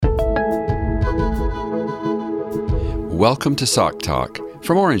Welcome to Sock Talk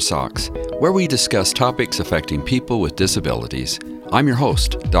from Orange Socks, where we discuss topics affecting people with disabilities. I'm your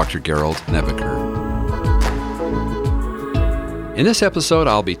host, Dr. Gerald Nebeker. In this episode,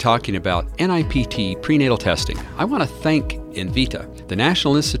 I'll be talking about NIPT prenatal testing. I want to thank Invita, the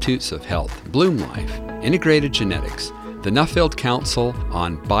National Institutes of Health, Bloom Life, Integrated Genetics, the Nuffield Council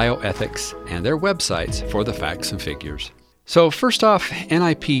on Bioethics, and their websites for the facts and figures. So first off,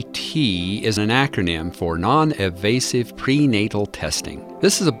 NIPT is an acronym for Non-Invasive Prenatal Testing.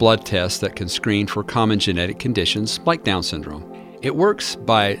 This is a blood test that can screen for common genetic conditions like Down syndrome. It works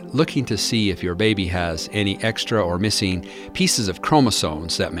by looking to see if your baby has any extra or missing pieces of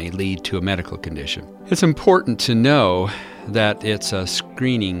chromosomes that may lead to a medical condition. It's important to know that it's a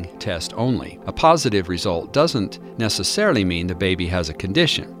screening test only. A positive result doesn't necessarily mean the baby has a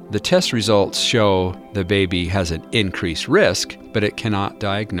condition. The test results show the baby has an increased risk, but it cannot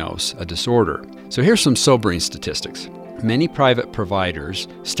diagnose a disorder. So here's some sobering statistics. Many private providers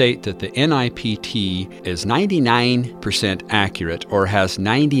state that the NIPT is 99% accurate or has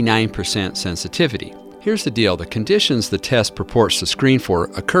 99% sensitivity. Here's the deal. The conditions the test purports to screen for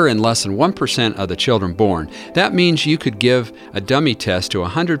occur in less than 1% of the children born. That means you could give a dummy test to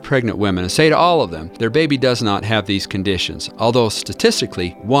 100 pregnant women and say to all of them, their baby does not have these conditions, although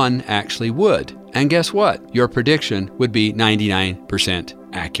statistically, one actually would. And guess what? Your prediction would be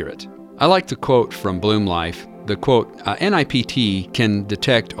 99% accurate. I like the quote from Bloom Life. The quote, NIPT can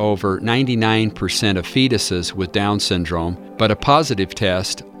detect over 99% of fetuses with Down syndrome, but a positive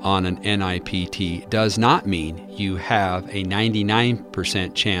test on an NIPT does not mean you have a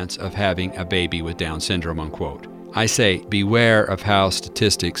 99% chance of having a baby with Down syndrome, unquote. I say beware of how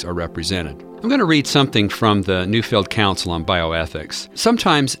statistics are represented. I'm going to read something from the Nuffield Council on Bioethics.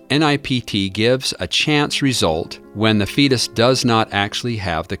 Sometimes NIPT gives a chance result when the fetus does not actually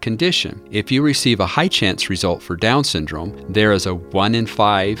have the condition. If you receive a high chance result for Down syndrome, there is a 1 in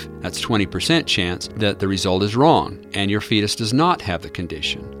 5, that's 20% chance that the result is wrong and your fetus does not have the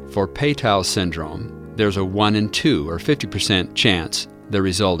condition. For Patau syndrome, there's a 1 in 2 or 50% chance the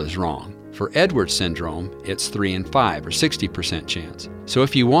result is wrong. For Edwards syndrome, it's 3 in 5 or 60% chance. So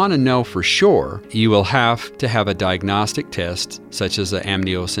if you want to know for sure, you will have to have a diagnostic test such as the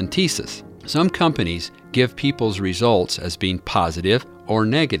amniocentesis. Some companies give people's results as being positive or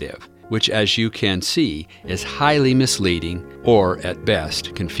negative, which as you can see is highly misleading or at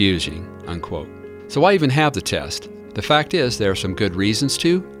best confusing, unquote. So why even have the test? The fact is there are some good reasons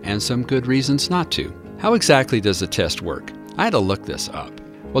to and some good reasons not to. How exactly does the test work? I had to look this up.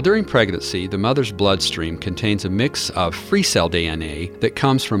 Well, during pregnancy, the mother's bloodstream contains a mix of free cell DNA that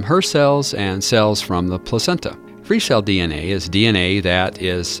comes from her cells and cells from the placenta. Free cell DNA is DNA that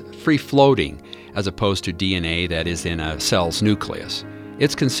is free-floating, as opposed to DNA that is in a cell's nucleus.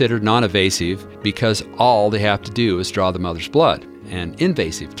 It's considered non-invasive because all they have to do is draw the mother's blood. An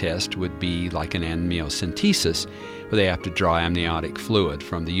invasive test would be like an amniocentesis, where they have to draw amniotic fluid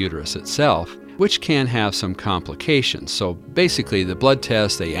from the uterus itself, which can have some complications. So basically the blood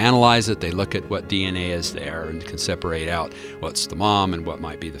test, they analyze it, they look at what DNA is there and can separate out what's the mom and what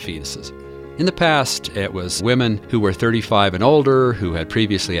might be the fetuses. In the past, it was women who were 35 and older, who had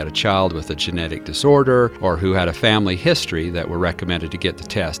previously had a child with a genetic disorder, or who had a family history that were recommended to get the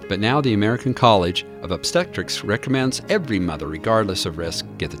test. But now the American College of Obstetrics recommends every mother, regardless of risk,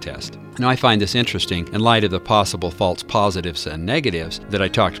 get the test. Now I find this interesting in light of the possible false positives and negatives that I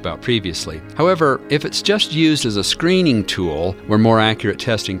talked about previously. However, if it's just used as a screening tool where more accurate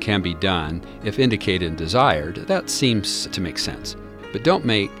testing can be done, if indicated and desired, that seems to make sense. But don't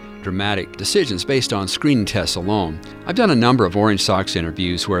make dramatic decisions based on screening tests alone. I've done a number of Orange Socks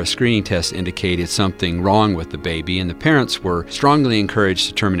interviews where a screening test indicated something wrong with the baby and the parents were strongly encouraged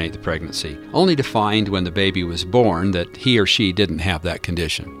to terminate the pregnancy, only to find when the baby was born that he or she didn't have that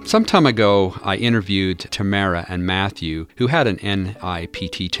condition. Some time ago, I interviewed Tamara and Matthew, who had an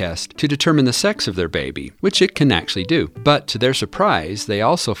NIPT test to determine the sex of their baby, which it can actually do. But to their surprise, they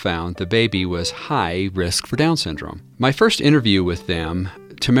also found the baby was high risk for Down syndrome. My first interview with them,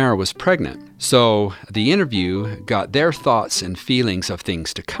 Tamara was pregnant, so the interview got their thoughts and feelings of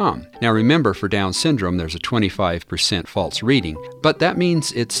things to come. Now remember, for Down syndrome, there's a 25% false reading, but that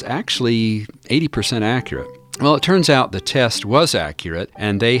means it's actually 80% accurate. Well, it turns out the test was accurate,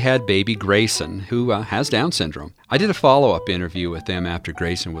 and they had baby Grayson, who has Down syndrome. I did a follow-up interview with them after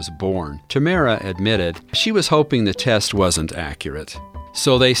Grayson was born. Tamara admitted she was hoping the test wasn't accurate.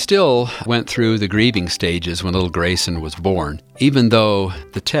 So they still went through the grieving stages when little Grayson was born, even though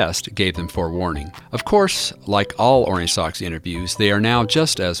the test gave them forewarning. Of course, like all Orange Socks interviews, they are now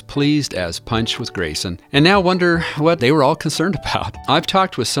just as pleased as Punch with Grayson, and now wonder what they were all concerned about. I've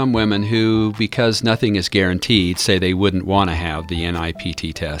talked with some women who, because nothing is guaranteed, say they wouldn't want to have the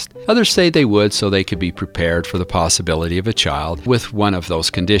NIPT test. Others say they would so they could be prepared for the possibility of a child with one of those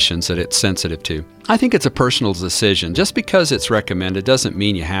conditions that it's sensitive to. I think it's a personal decision. Just because it's recommended doesn't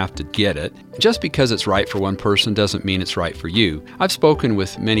mean you have to get it. Just because it's right for one person doesn't mean it's right for you. I've spoken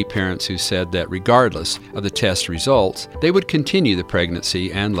with many parents who said that regardless of the test results, they would continue the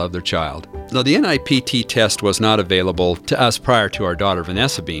pregnancy and love their child. Now, the NIPT test was not available to us prior to our daughter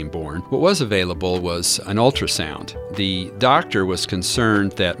Vanessa being born. What was available was an ultrasound. The doctor was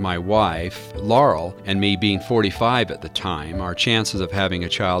concerned that my wife, Laurel, and me being 45 at the time, our chances of having a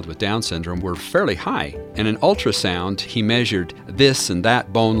child with Down syndrome were fairly high. In an ultrasound, he measured this and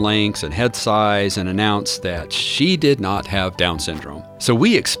that bone lengths and head size and announced that she did not have Down syndrome. So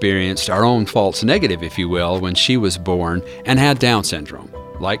we experienced our own false negative, if you will, when she was born and had Down syndrome.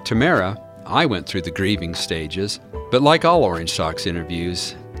 Like Tamara, I went through the grieving stages, but like all Orange Socks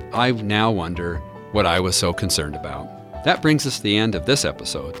interviews, I now wonder what I was so concerned about. That brings us to the end of this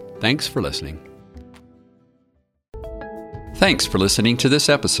episode. Thanks for listening. Thanks for listening to this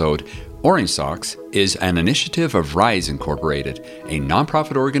episode. Orange Socks is an initiative of Rise Incorporated, a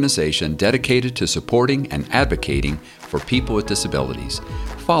nonprofit organization dedicated to supporting and advocating for people with disabilities.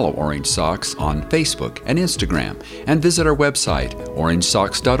 Follow Orange Socks on Facebook and Instagram, and visit our website,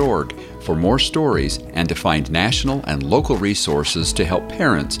 orangesocks.org, for more stories and to find national and local resources to help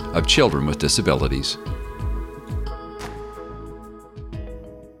parents of children with disabilities.